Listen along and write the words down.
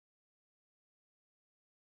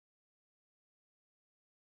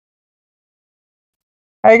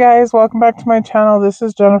Hi guys, welcome back to my channel. This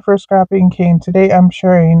is Jennifer Scrapping King. Today I'm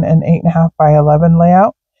sharing an 8.5 by 11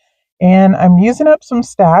 layout and I'm using up some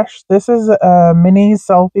stash. This is a mini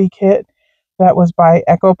selfie kit that was by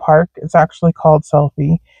Echopark. It's actually called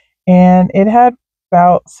Selfie, and it had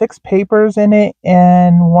about 6 papers in it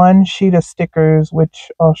and 1 sheet of stickers,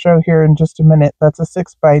 which I'll show here in just a minute. That's a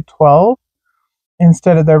 6 by 12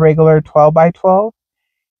 instead of the regular 12 by 12.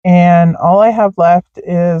 And all I have left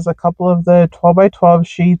is a couple of the 12 by 12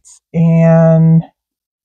 sheets and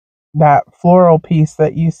that floral piece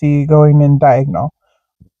that you see going in diagonal.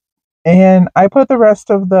 And I put the rest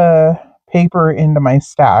of the paper into my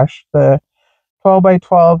stash. The 12 by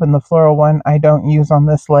 12 and the floral one I don't use on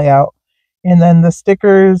this layout. And then the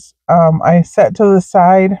stickers I set to the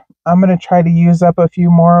side. I'm going to try to use up a few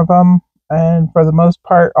more of them. And for the most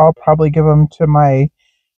part, I'll probably give them to my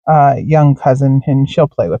young cousin and she'll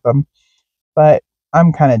play with them. But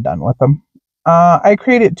I'm kind of done with them. I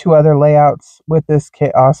created 2 other layouts with this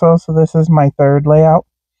kit also, so this is my 3rd layout.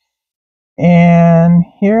 And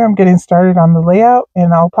here I'm getting started on the layout,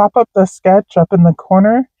 and I'll pop up the sketch up in the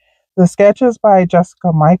corner. The sketch is by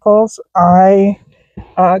Jessica Michaels. I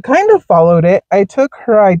kind of followed it. I took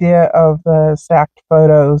her idea of the stacked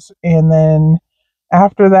photos, and then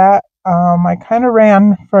after that, I kind of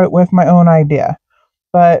ran for it with my own idea.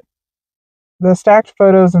 But the stacked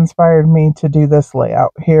photos inspired me to do this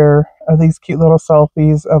layout. Here are these cute little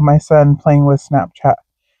selfies of my son playing with Snapchat.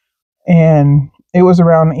 And it was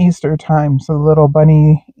around Easter time, so the little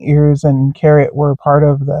bunny ears and carrot were part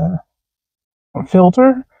of the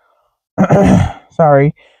filter.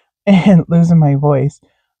 Sorry, and losing my voice.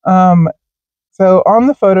 Um, so on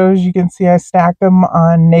the photos, you can see I stacked them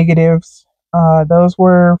on negatives. Those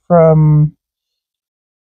were from,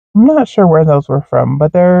 I'm not sure where those were from,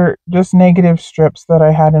 but they're just negative strips that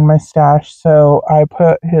I had in my stash. So I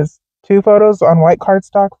put his 2 photos on white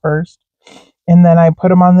cardstock first, and then I put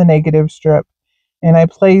them on the negative strip, and I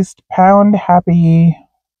placed pound happy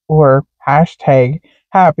or hashtag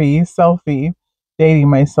happy selfie, dating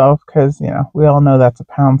myself because, we all know that's a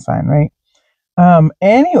pound sign, right?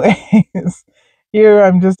 Anyways, here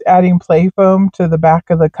I'm just adding play foam to the back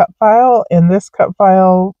of the cut file, and this cut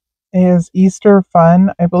file is Easter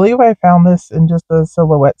Fun. I believe I found this in just a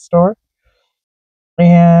silhouette store,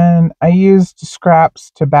 and I used scraps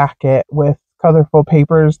to back it with colorful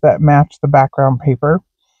papers that match the background paper.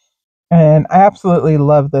 And I absolutely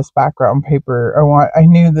love this background paper. I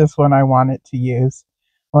knew this one I wanted to use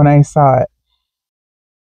when I saw it.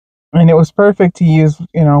 And it was perfect to use,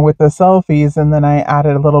 with the selfies. And then I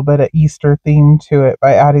added a little bit of Easter theme to it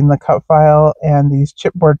by adding the cut file and these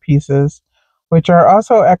chipboard pieces, which are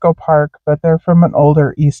also Echopark, but they're from an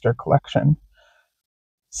older Easter collection.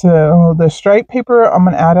 So the stripe paper I'm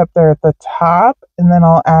going to add up there at the top, and then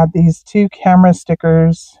I'll add these 2 camera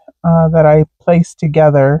stickers that I placed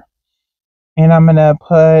together. And I'm going to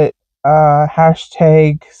put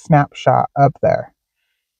hashtag snapshot up there.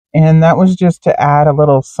 And that was just to add a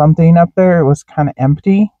little something up there. It was kind of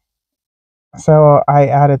empty. So I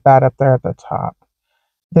added that up there at the top.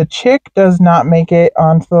 The chick does not make it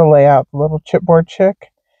onto the layout, the little chipboard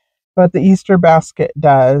chick, but the Easter basket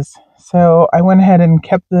does. So I went ahead and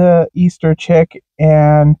kept the Easter chick,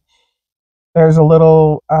 and there's a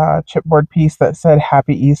little chipboard piece that said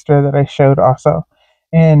Happy Easter that I showed also.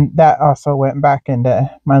 And that also went back into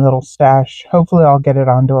my little stash. Hopefully I'll get it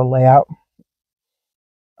onto a layout.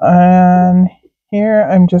 And here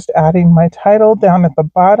I'm just adding my title down at the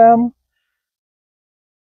bottom.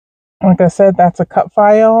 Like I said, that's a cut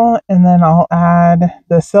file, and then I'll add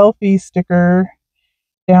the selfie sticker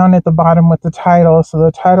down at the bottom with the title. So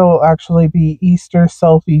the title will actually be Easter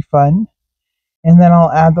Selfie Fun. And then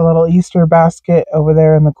I'll add the little Easter basket over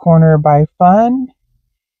there in the corner by Fun.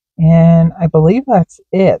 And I believe that's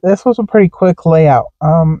it. This was a pretty quick layout.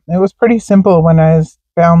 It was pretty simple when I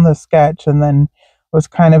found the sketch, and then was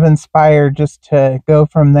kind of inspired just to go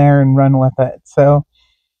from there and run with it. So,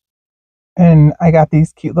 and I got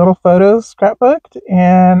these cute little photos scrapbooked,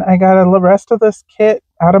 and I got the rest of this kit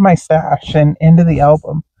out of my stash and into the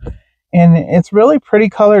album. And it's really pretty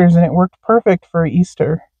colors, and it worked perfect for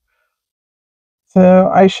Easter. So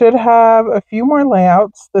I should have a few more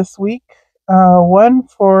layouts this week. One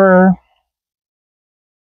for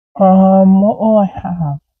what will I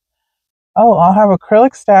have? Oh, I'll have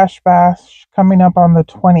acrylic stash bash coming up on the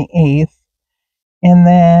 28th. And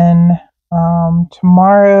then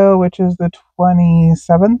tomorrow, which is the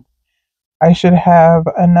 27th, I should have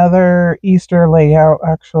another Easter layout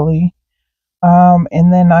actually.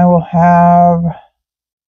 And then I will have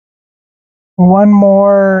one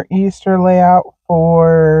more Easter layout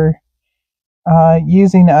for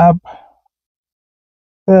using up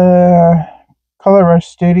the Color Rush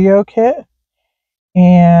Studio kit,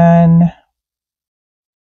 and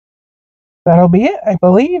that'll be it, I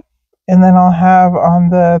believe. And then I'll have on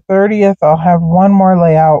the 30th, I'll have one more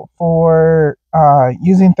layout for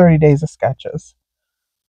using 30 days of sketches.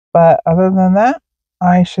 But other than that,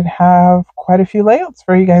 I should have quite a few layouts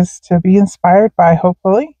for you guys to be inspired by,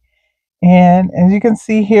 hopefully. And as you can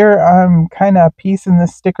see here, I'm kind of piecing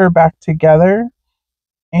this sticker back together.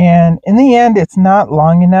 And in the end, it's not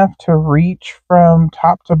long enough to reach from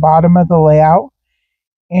top to bottom of the layout.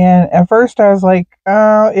 And at first I was like,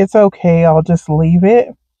 oh, it's okay, I'll just leave it.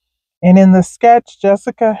 And in the sketch,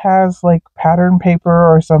 Jessica has like pattern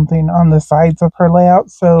paper or something on the sides of her layout.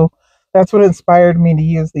 So that's what inspired me to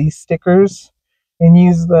use these stickers and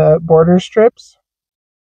use the border strips.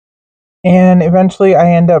 And eventually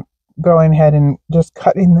I end up going ahead and just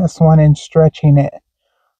cutting this one and stretching it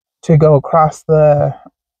to go across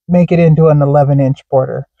make it into an 11-inch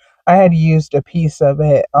border. I had used a piece of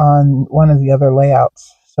it on one of the other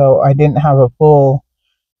layouts, so I didn't have a full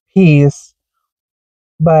piece,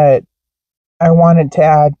 but I wanted to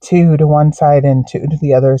add 2 to one side and 2 to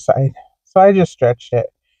the other side. So I just stretched it,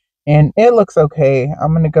 and it looks okay.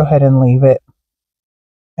 I'm going to go ahead and leave it.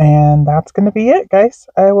 And that's going to be it, guys.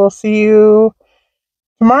 I will see you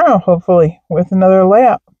tomorrow, hopefully, with another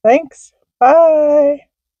layout. Thanks. Bye.